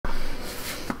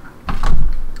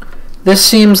This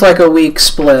seems like a weak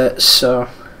split, so...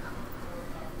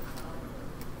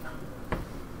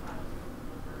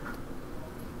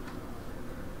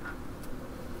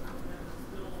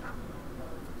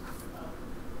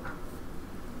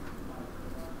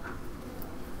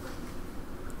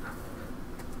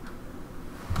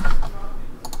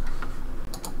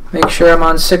 Make sure I'm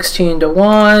on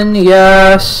 16-1,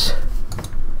 yes.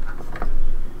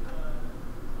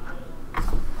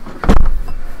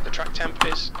 The track temp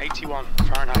is 81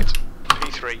 Fahrenheit,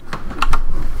 P3.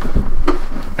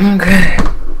 Okay.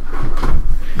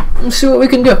 Let's see what we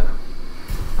can do,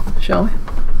 shall we?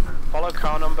 Follow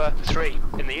car number 3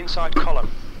 in the inside column.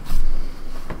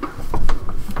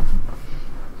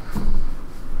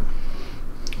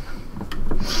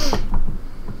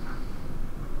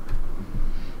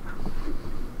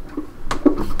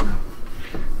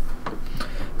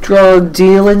 Drug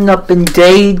dealing up in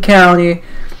Dade County.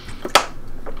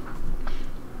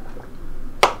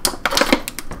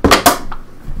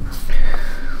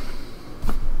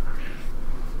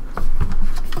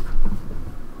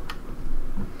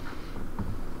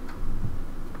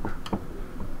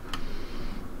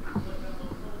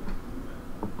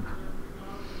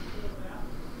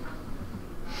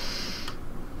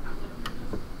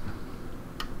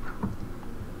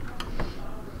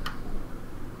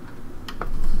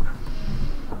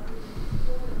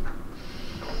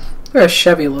 There's a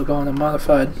Chevy logo on a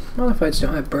modified. Modifieds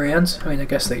don't have brands. I mean, I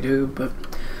guess they do, but...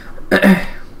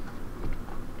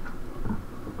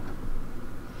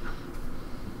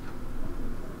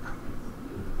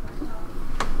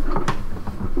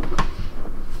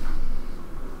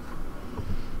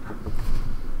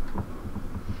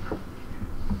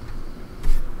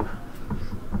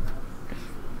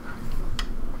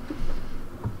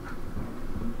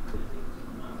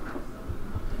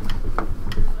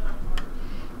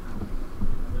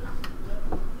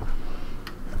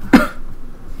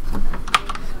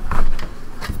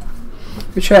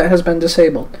 Your chat has been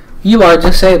disabled. You are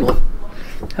disabled.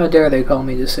 How dare they call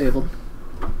me disabled?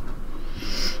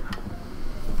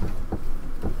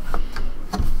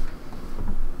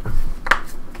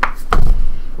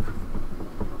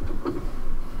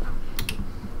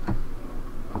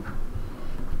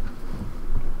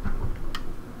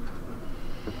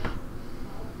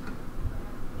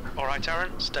 Alright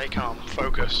Aaron, stay calm,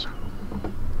 focus.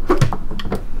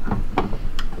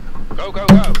 Go, go,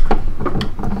 go!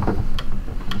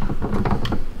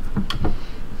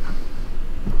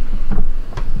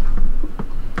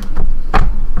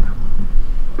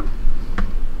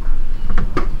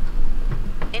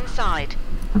 Inside.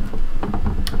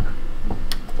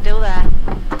 Still there.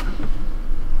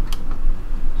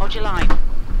 Hold your line.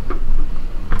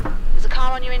 There's a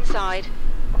car on your inside.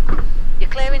 You're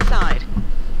clear inside.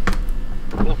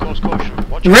 Full course caution.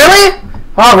 Watch your Really?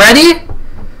 Already?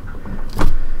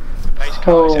 pace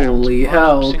car is out. Holy Line up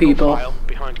hell, single people. file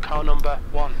behind car number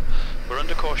 1. We're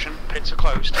under caution, pits are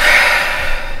closed.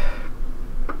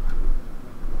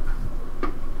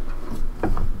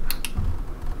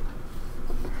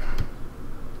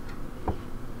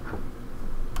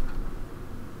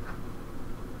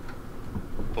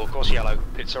 Full course yellow,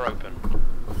 pits are open.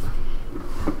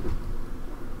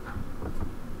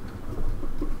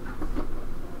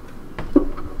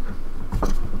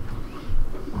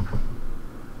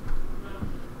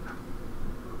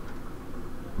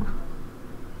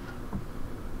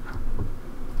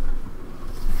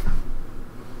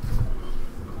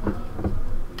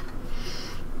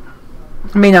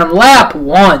 I mean, on lap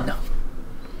 1.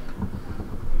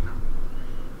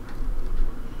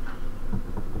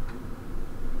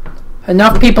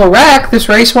 Enough people wreck, this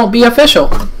race won't be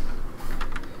official.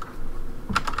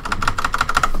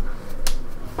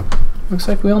 Looks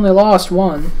like we only lost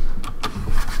 1.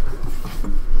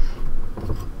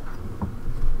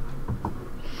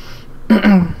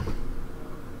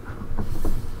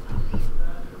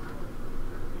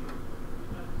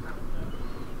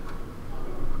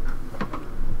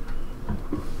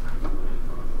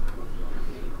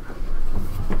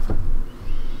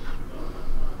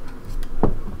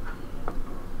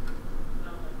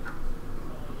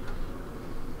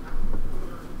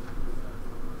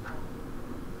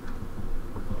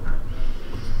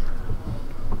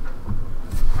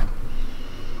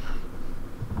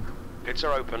 Pits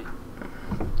are open.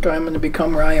 I'm gonna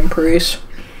become Ryan Priest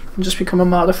and just become a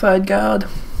modified god.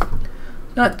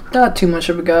 Not too much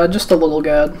of a god, just a little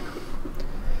god.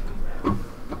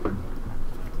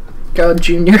 God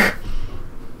Junior.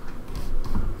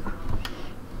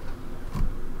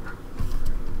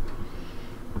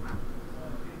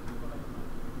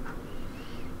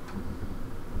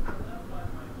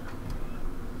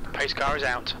 Pace car is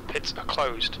out. Pits are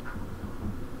closed.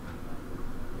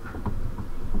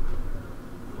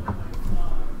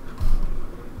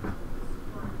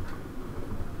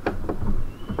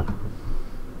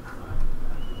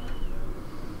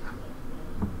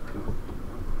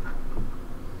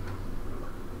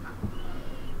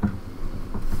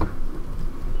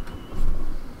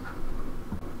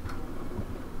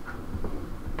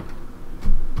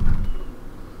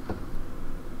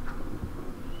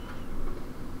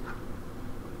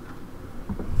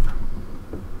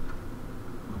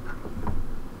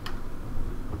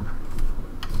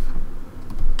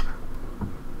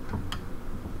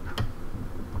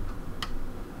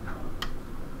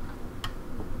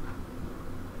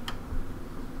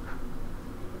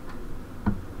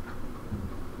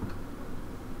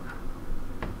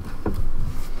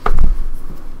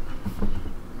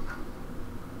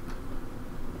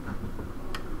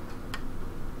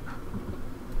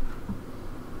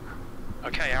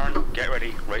 Okay, Aaron, get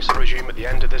ready. Race will resume at the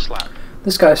end of this lap.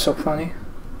 This guy's so funny.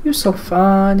 You're so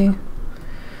funny.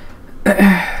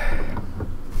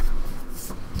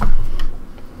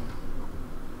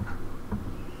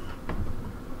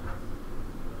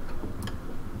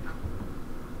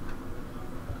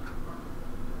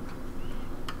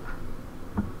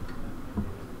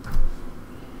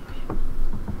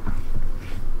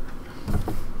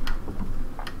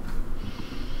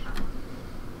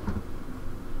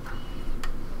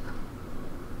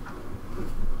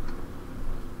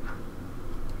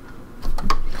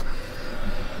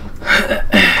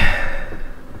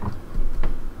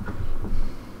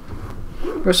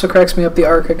 Bristol cracks me up the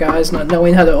ARCA guys not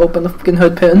knowing how to open the fucking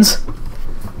hood pins.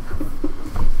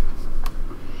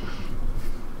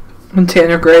 And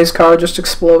Tanner Gray's car just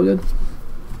exploded.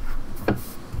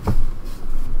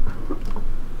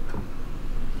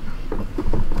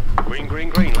 Green, green,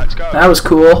 green, let's go. That was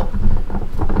cool.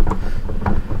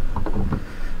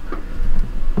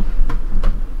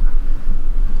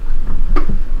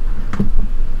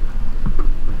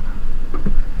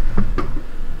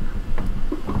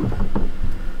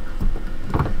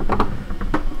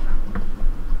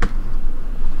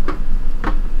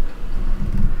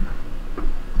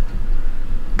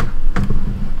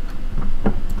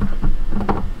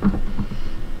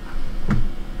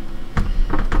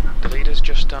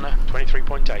 Just done a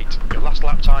 23.8. Your last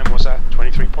lap time was a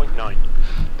 23.9.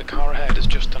 The car ahead has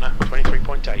just done a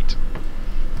 23.8.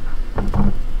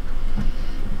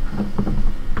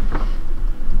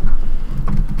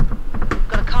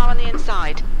 Got a car on the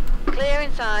inside. Clear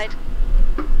inside.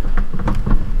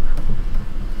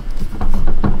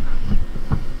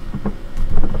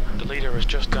 The leader has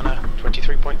just done a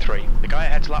 23.3. The guy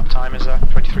ahead's lap time is a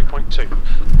 23.2.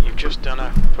 You've just done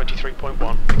a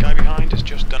 23.1. The guy behind has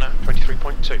just done a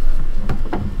 23.2.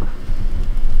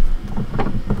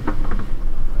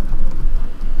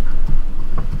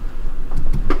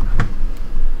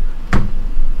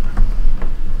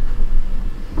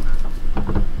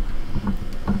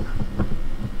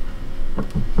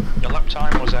 Your lap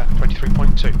time was a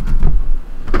 23.2.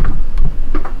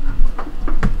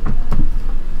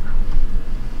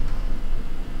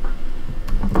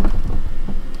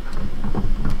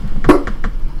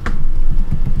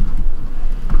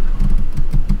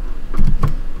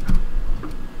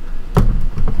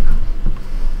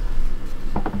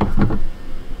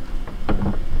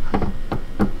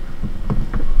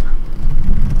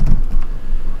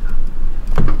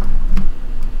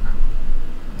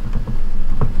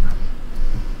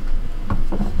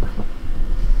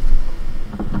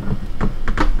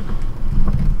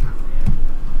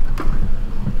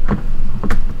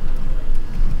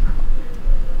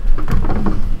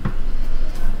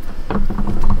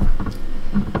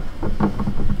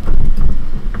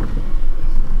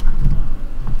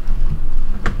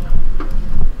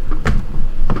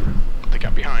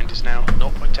 Is now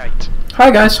 0.8.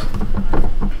 Hi guys.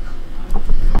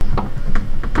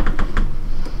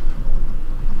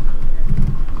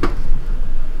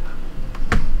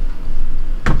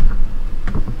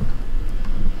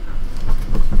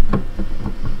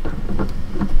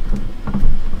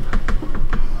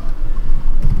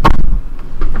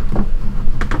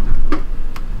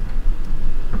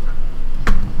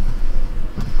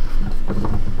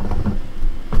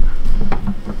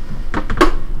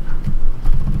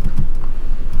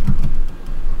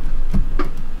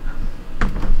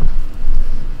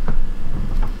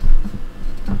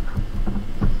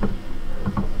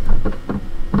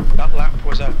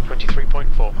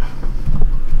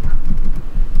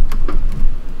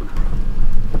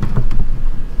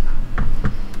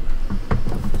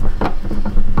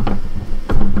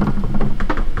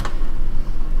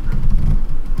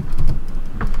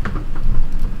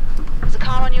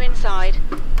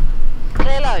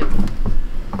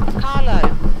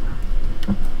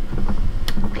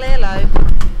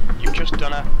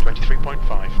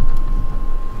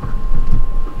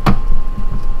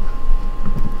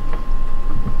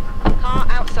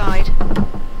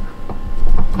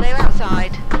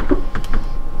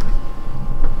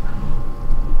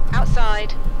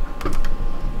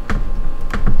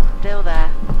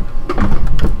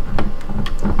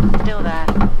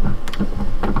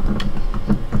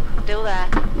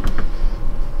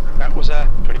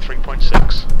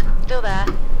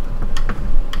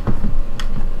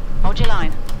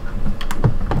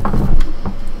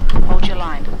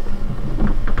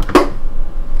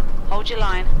 your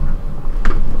line.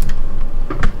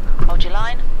 Hold your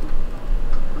line.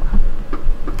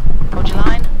 Hold your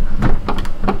line.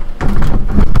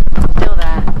 Still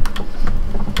there.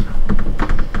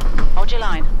 Hold your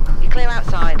line. You're clear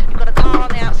outside. You've got a car on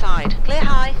the outside. Clear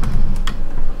high.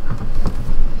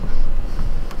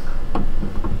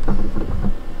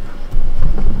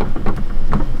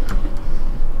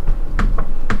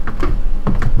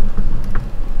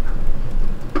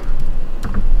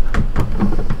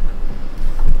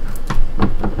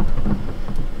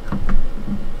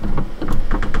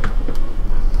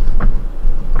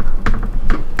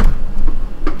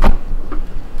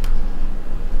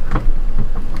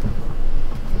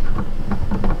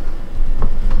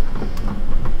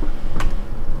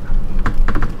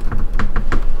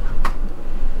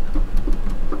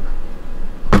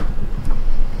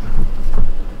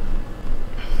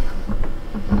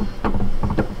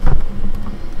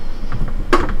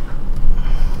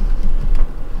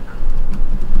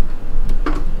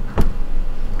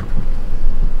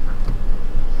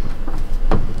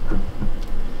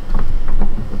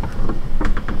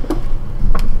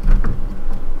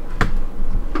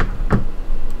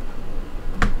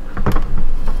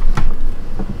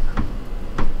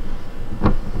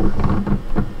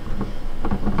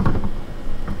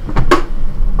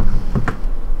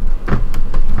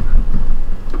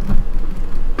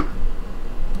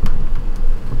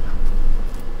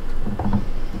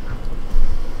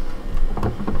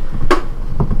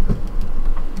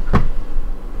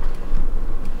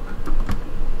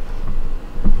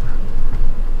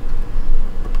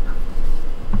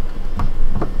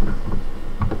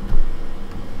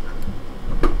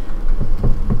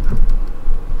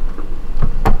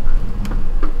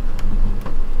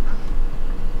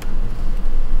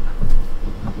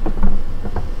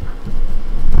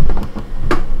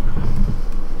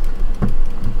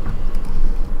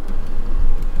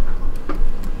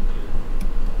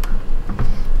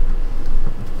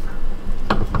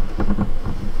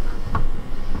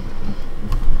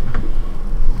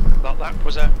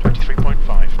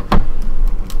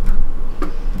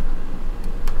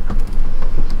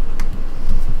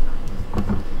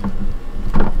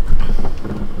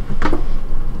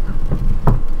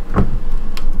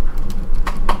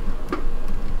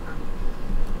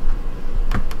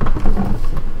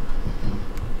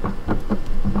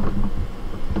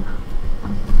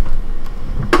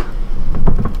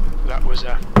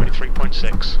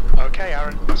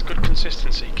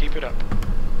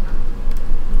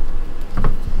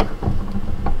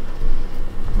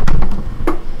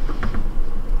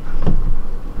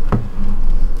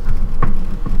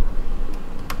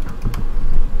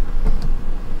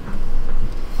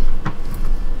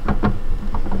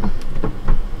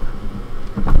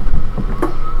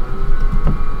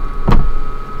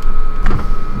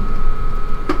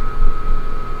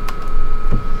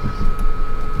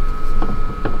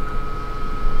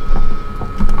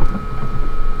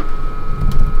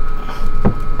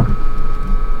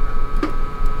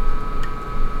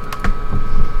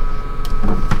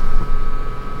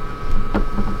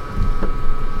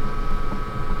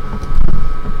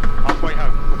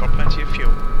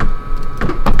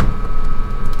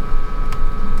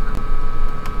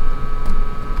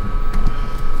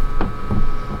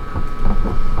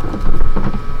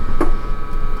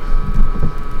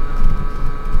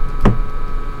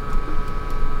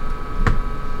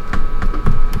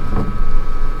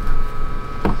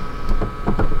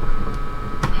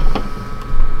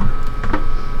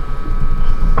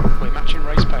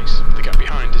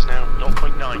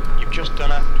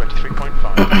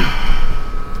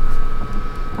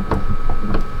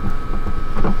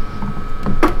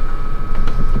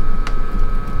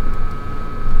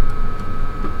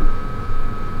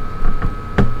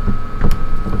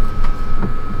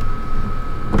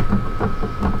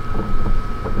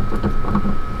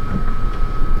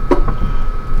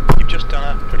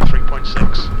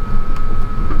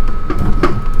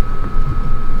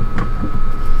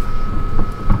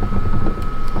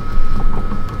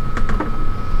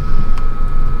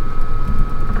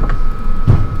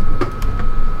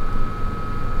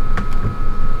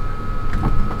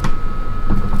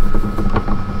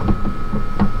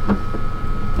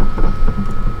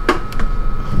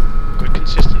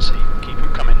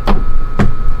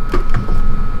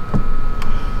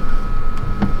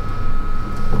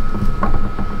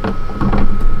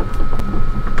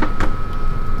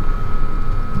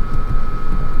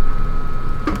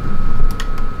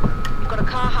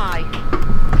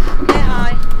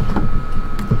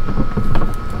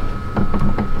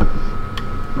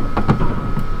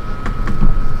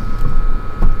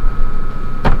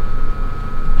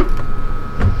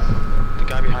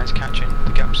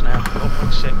 laps now,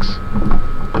 0.6.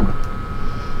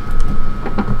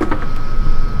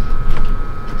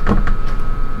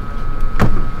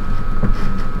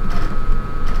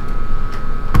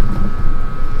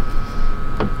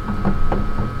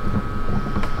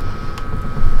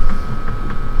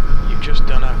 You've just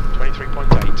done a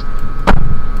 23.8.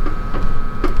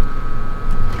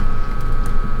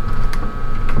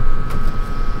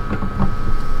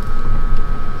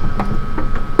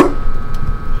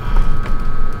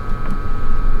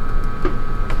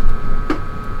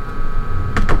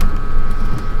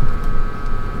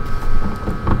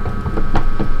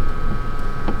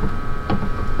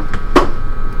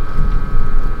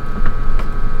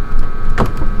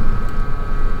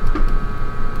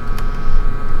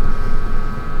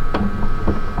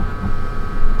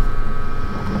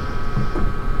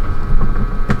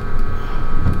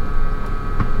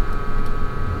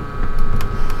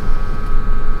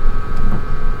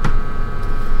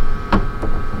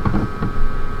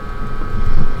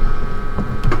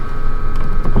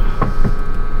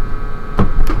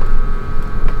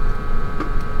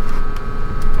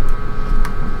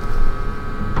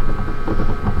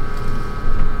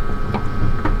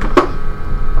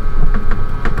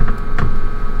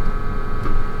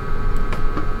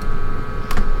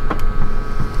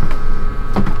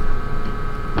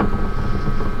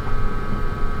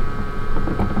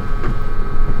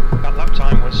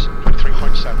 Time was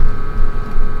 23.7.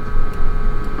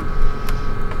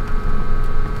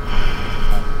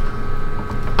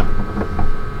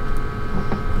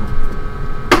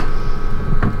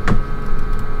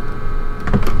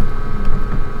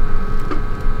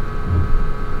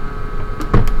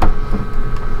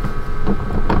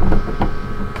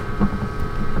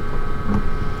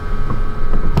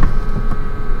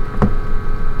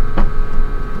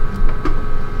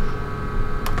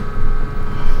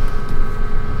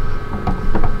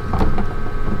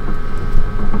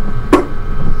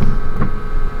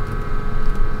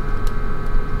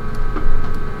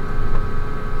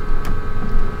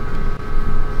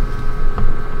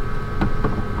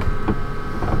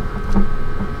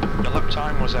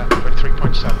 Time was at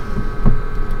 23.7.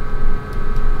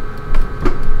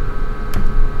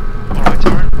 Alright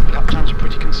Aaron, your lap times are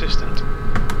pretty consistent.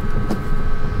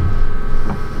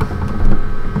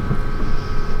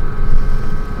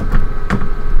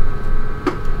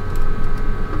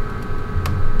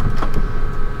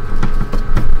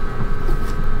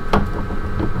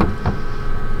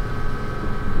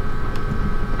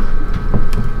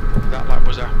 That lap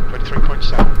was at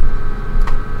 23.7.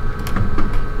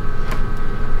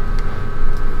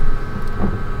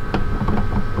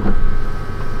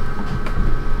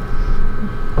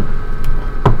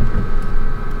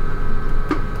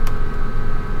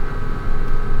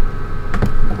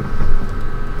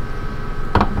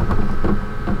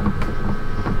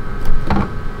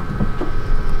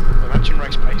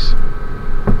 Race pace.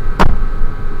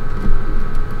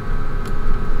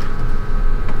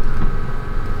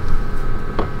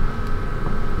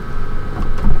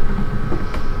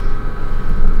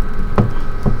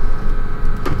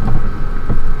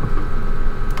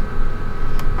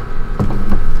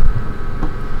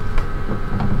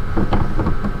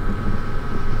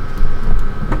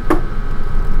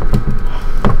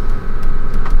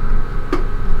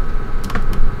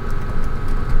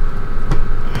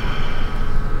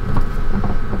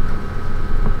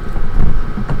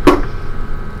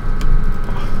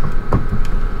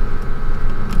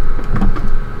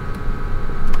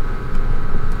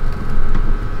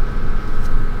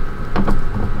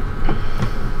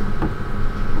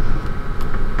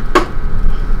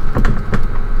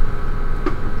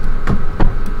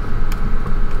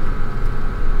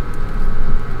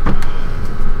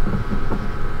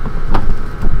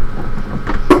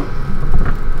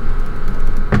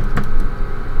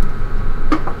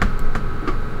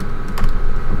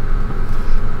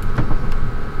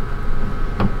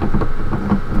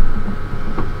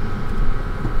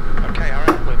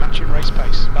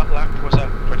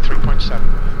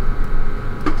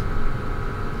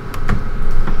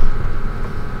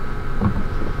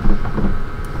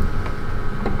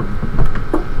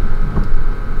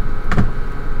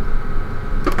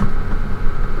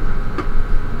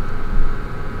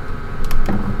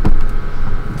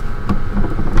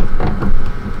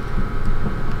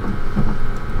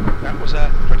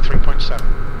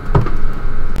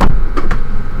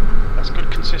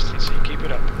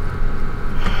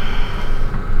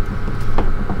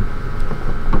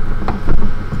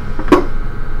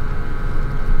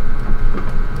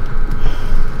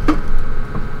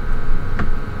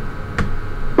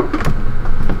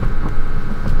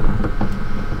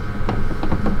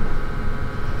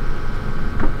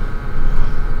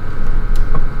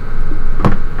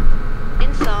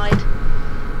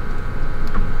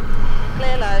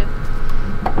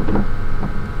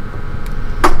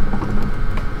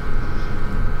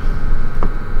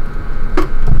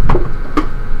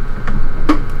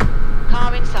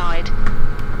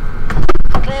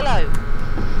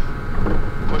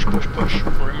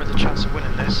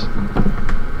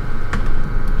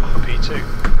 P2.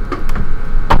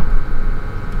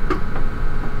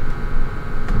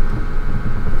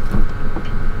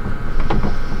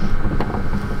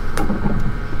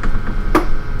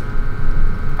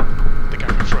 The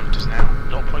gap in front is now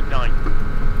 0.9.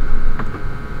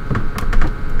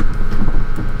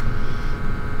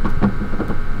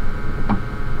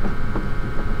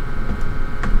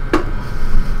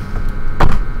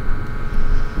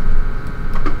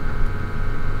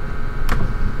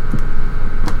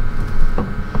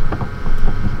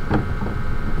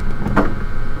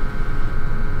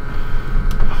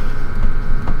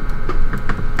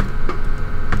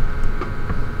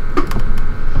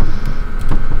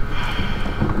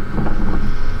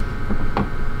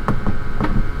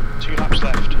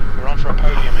 Left. We're on for a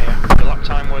podium here. The lap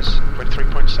time was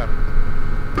 23.7.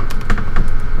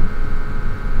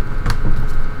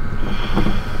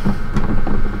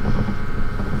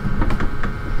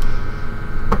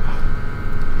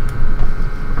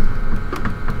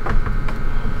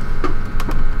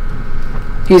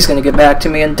 He's gonna get back to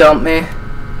me and dump me.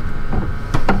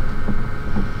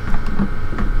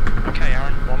 Okay,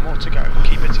 Aaron, one more to go.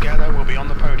 Keep it together, we'll be on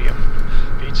the podium.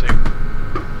 P2.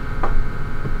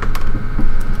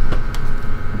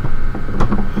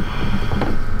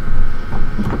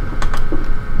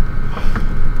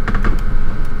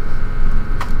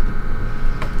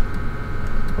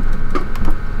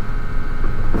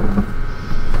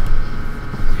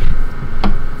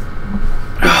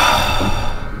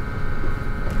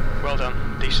 Well done.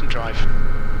 Decent drive.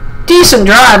 Decent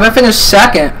drive. I finished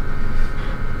second.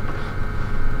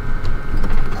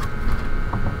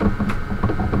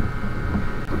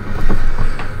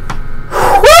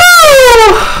 Woo!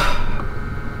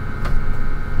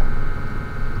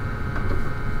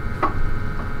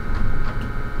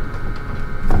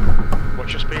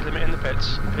 What's your speed limit in the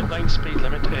pits? Pit lane speed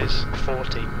limit is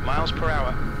 40 miles per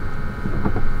hour.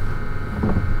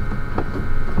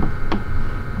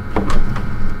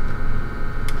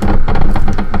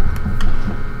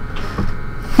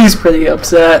 He's pretty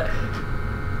upset.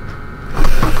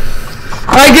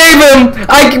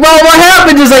 Well, what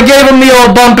happened is I gave him the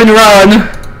old bump and run.